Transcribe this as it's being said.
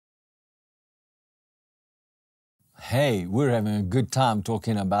Hey, we're having a good time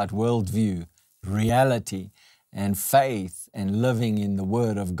talking about worldview, reality, and faith, and living in the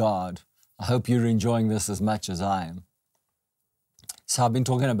Word of God. I hope you're enjoying this as much as I am. So I've been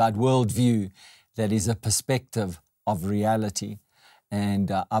talking about worldview, that is a perspective of reality.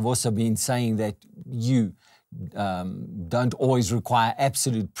 And I've also been saying that you don't always require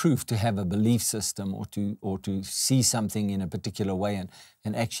absolute proof to have a belief system or to see something in a particular way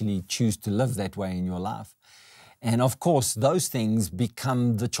and actually choose to live that way in your life. And of course, those things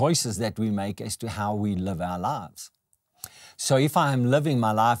become the choices that we make as to how we live our lives. So if I am living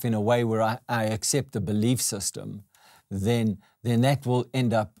my life in a way where I accept a belief system, then that will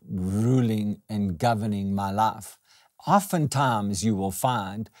end up ruling and governing my life. Oftentimes you will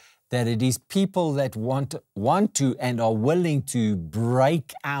find that it is people that want to and are willing to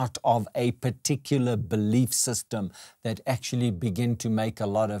break out of a particular belief system that actually begin to make a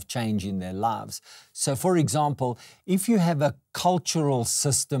lot of change in their lives. So for example, if you have a cultural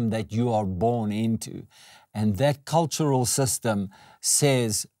system that you are born into, and that cultural system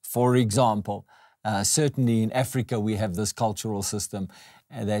says, for example, certainly in Africa we have this cultural system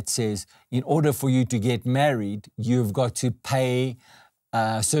that says, in order for you to get married, you've got to pay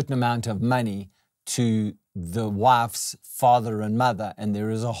a certain amount of money to the wife's father and mother, and there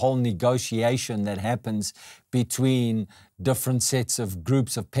is a whole negotiation that happens between different sets of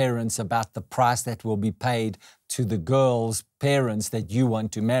groups of parents about the price that will be paid to the girl's parents that you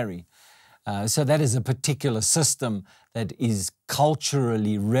want to marry. So that is a particular system that is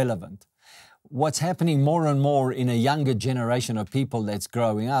culturally relevant. What's happening more and more in a younger generation of people that's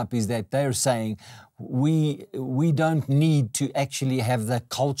growing up is that they're saying, we don't need to actually have the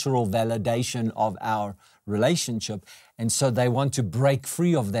cultural validation of our relationship. And so they want to break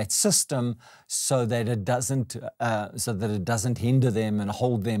free of that system so that it doesn't hinder them and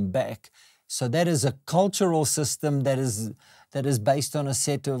hold them back. So that is a cultural system that is based on it's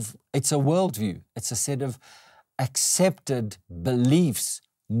a worldview. It's a set of accepted beliefs,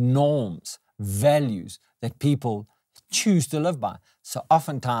 norms, values that people choose to live by. So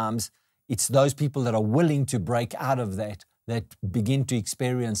oftentimes it's those people that are willing to break out of that begin to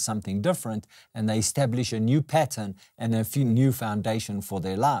experience something different, and they establish a new pattern and a new foundation for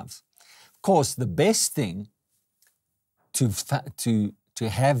their lives. Of course, the best thing to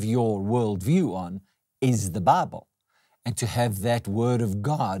have your worldview on is the Bible, and to have that Word of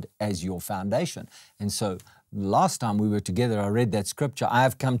God as your foundation. And so last time we were together, I read that scripture, I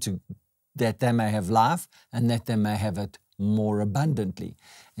have come to that they may have life and that they may have it more abundantly.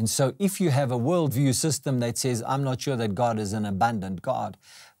 And so if you have a worldview system that says, I'm not sure that God is an abundant God,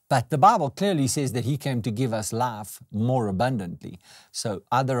 but the Bible clearly says that He came to give us life more abundantly. So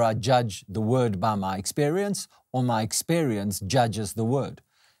either I judge the Word by my experience, or my experience judges the Word.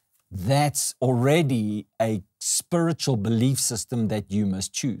 That's already a spiritual belief system that you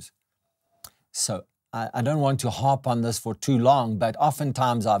must choose. So I don't want to harp on this for too long, but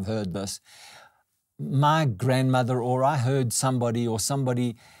oftentimes I've heard this. My grandmother, or I heard somebody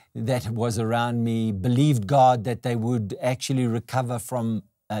that was around me believed God that they would actually recover from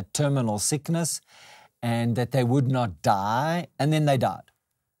a terminal sickness and that they would not die, and then they died.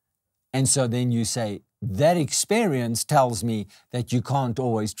 And so then you say, that experience tells me that you can't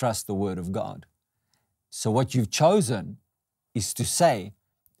always trust the Word of God. So what you've chosen is to say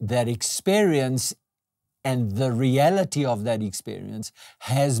that experience and the reality of that experience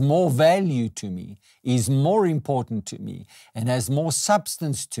has more value to me, is more important to me, and has more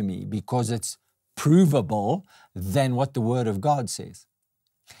substance to me because it's provable than what the Word of God says.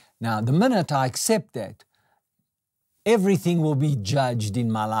 Now, the minute I accept that, everything will be judged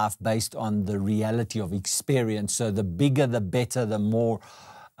in my life based on the reality of experience. So the bigger, the better, the more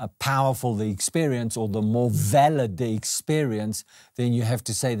powerful the experience, or the more valid the experience, then you have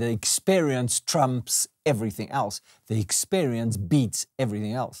to say the experience trumps everything else. The experience beats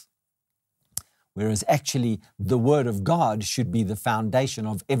everything else. Whereas actually the Word of God should be the foundation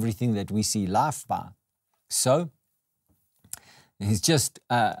of everything that we see life by. So there's just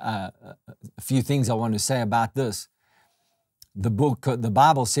a few things I want to say about this. The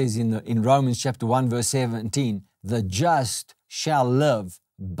Bible says in Romans chapter 1 verse 17, the just shall live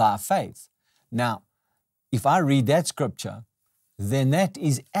by faith. Now, if I read that scripture, then that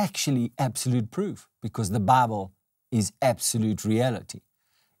is actually absolute proof, because the Bible is absolute reality.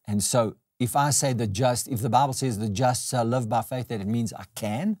 And so if I say if the Bible says the just shall live by faith, that it means I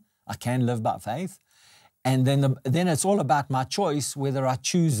can live by faith. And then it's all about my choice, whether I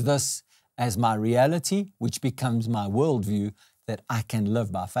choose this as my reality, which becomes my worldview, that I can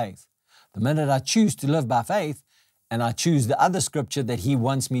live by faith. The minute I choose to live by faith, and I choose the other scripture that He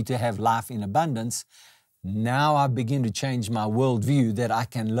wants me to have life in abundance, now I begin to change my worldview that I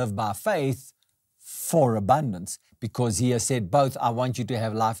can live by faith for abundance, because He has said both, I want you to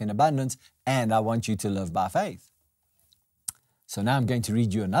have life in abundance and I want you to live by faith. So now I'm going to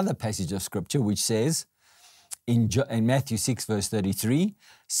read you another passage of Scripture which says in Matthew 6 verse 33,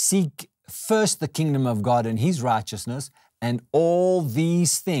 seek first the kingdom of God and His righteousness, and all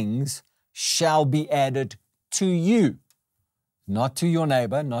these things shall be added to you. Not to your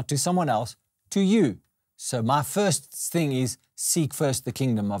neighbor, not to someone else, to you. So my first thing is seek first the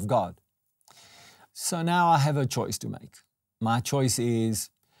kingdom of God. So now I have a choice to make. My choice is,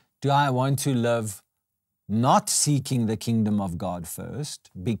 do I want to live not seeking the kingdom of God first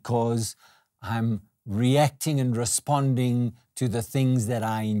because I'm reacting and responding to the things that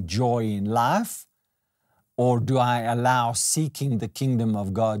I enjoy in life? Or do I allow seeking the kingdom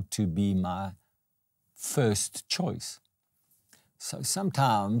of God to be my first choice? So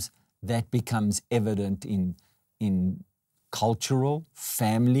sometimes that becomes evident in cultural,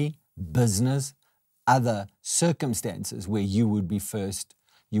 family, business, other circumstances where you would be forced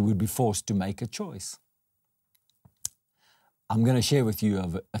to make a choice. I'm going to share with you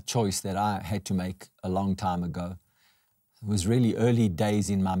of a choice that I had to make a long time ago. It was really early days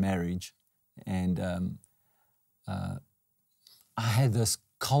in my marriage, and I had this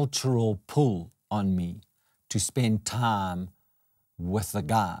cultural pull on me to spend time with the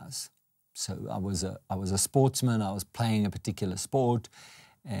guys. So I was a sportsman. I was playing a particular sport,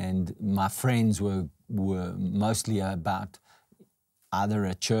 and my friends were mostly about either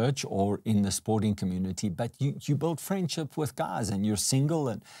at church or in the sporting community. But you build friendship with guys, and you're single,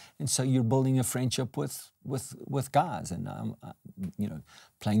 and so you're building a friendship with guys, and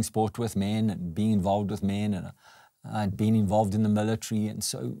playing sport with men and being involved with men, and I'd been involved in the military, and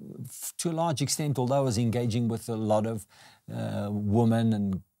so to a large extent, although I was engaging with a lot of women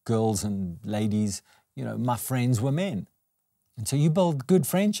and girls and ladies, my friends were men. And so you build good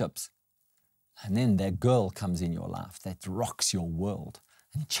friendships. And then that girl comes in your life that rocks your world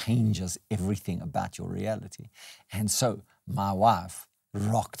and changes everything about your reality. And so my wife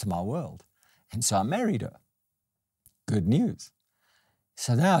rocked my world. And so I married her. Good news.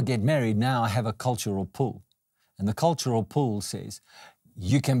 So now I get married. Now I have a cultural pull. And the cultural pull says,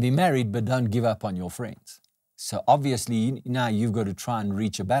 you can be married, but don't give up on your friends. So obviously now you've got to try and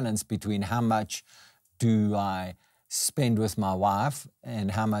reach a balance between how much do I spend with my wife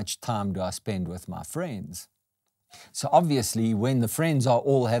and how much time do I spend with my friends. So obviously when the friends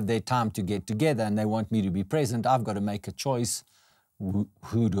all have their time to get together and they want me to be present, I've got to make a choice.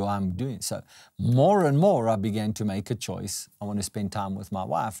 Who do I'm doing? So more and more I began to make a choice. I want to spend time with my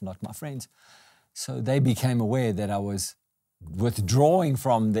wife, not my friends. So they became aware that I was withdrawing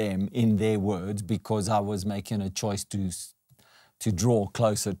from them in their words because I was making a choice to draw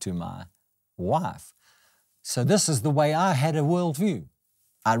closer to my wife. So this is the way I had a worldview.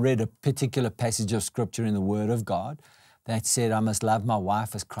 I read a particular passage of Scripture in the Word of God that said I must love my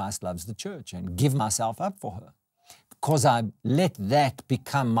wife as Christ loves the church and give myself up for her. Because I let that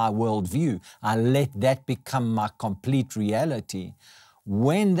become my worldview, I let that become my complete reality.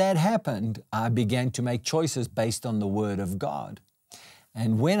 When that happened, I began to make choices based on the Word of God.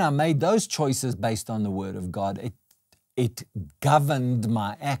 And when I made those choices based on the Word of God, it governed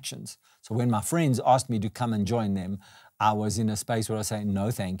my actions. So when my friends asked me to come and join them, I was in a space where I say, no,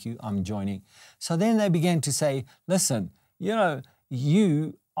 thank you, I'm joining. So then they began to say, listen,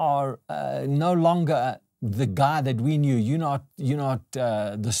 you are no longer the guy that we knew. You're not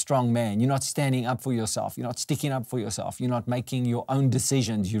the strong man. You're not standing up for yourself. You're not sticking up for yourself. You're not making your own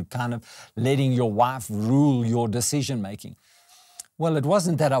decisions. You're kind of letting your wife rule your decision making. Well, it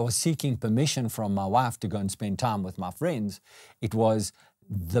wasn't that I was seeking permission from my wife to go and spend time with my friends. It was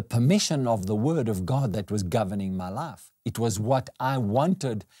the permission of the Word of God that was governing my life. It was what I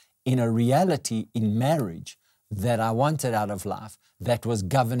wanted in a reality in marriage that I wanted out of life that was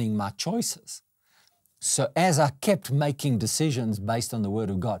governing my choices. So as I kept making decisions based on the Word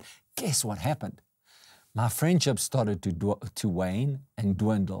of God, guess what happened? My friendship started to wane and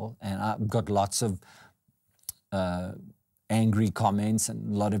dwindle, and I got lots of angry comments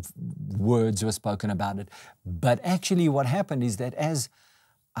and a lot of words were spoken about it. But actually what happened is that as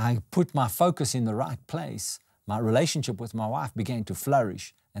I put my focus in the right place, my relationship with my wife began to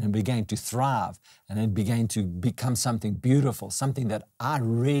flourish, and it began to thrive, and it began to become something beautiful, something that I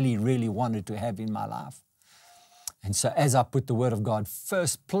really, really wanted to have in my life. And so as I put the Word of God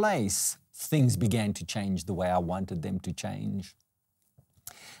first place, things began to change the way I wanted them to change.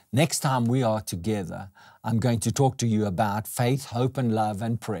 Next time we are together, I'm going to talk to you about faith, hope, and love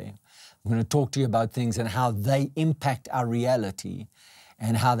and prayer. I'm going to talk to you about things and how they impact our reality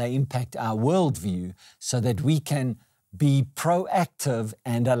and how they impact our worldview, so that we can be proactive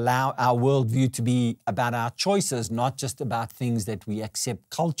and allow our worldview to be about our choices, not just about things that we accept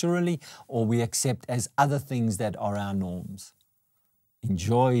culturally or we accept as other things that are our norms.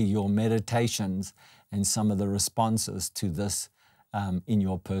 Enjoy your meditations and some of the responses to this in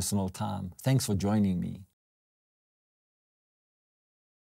your personal time. Thanks for joining me.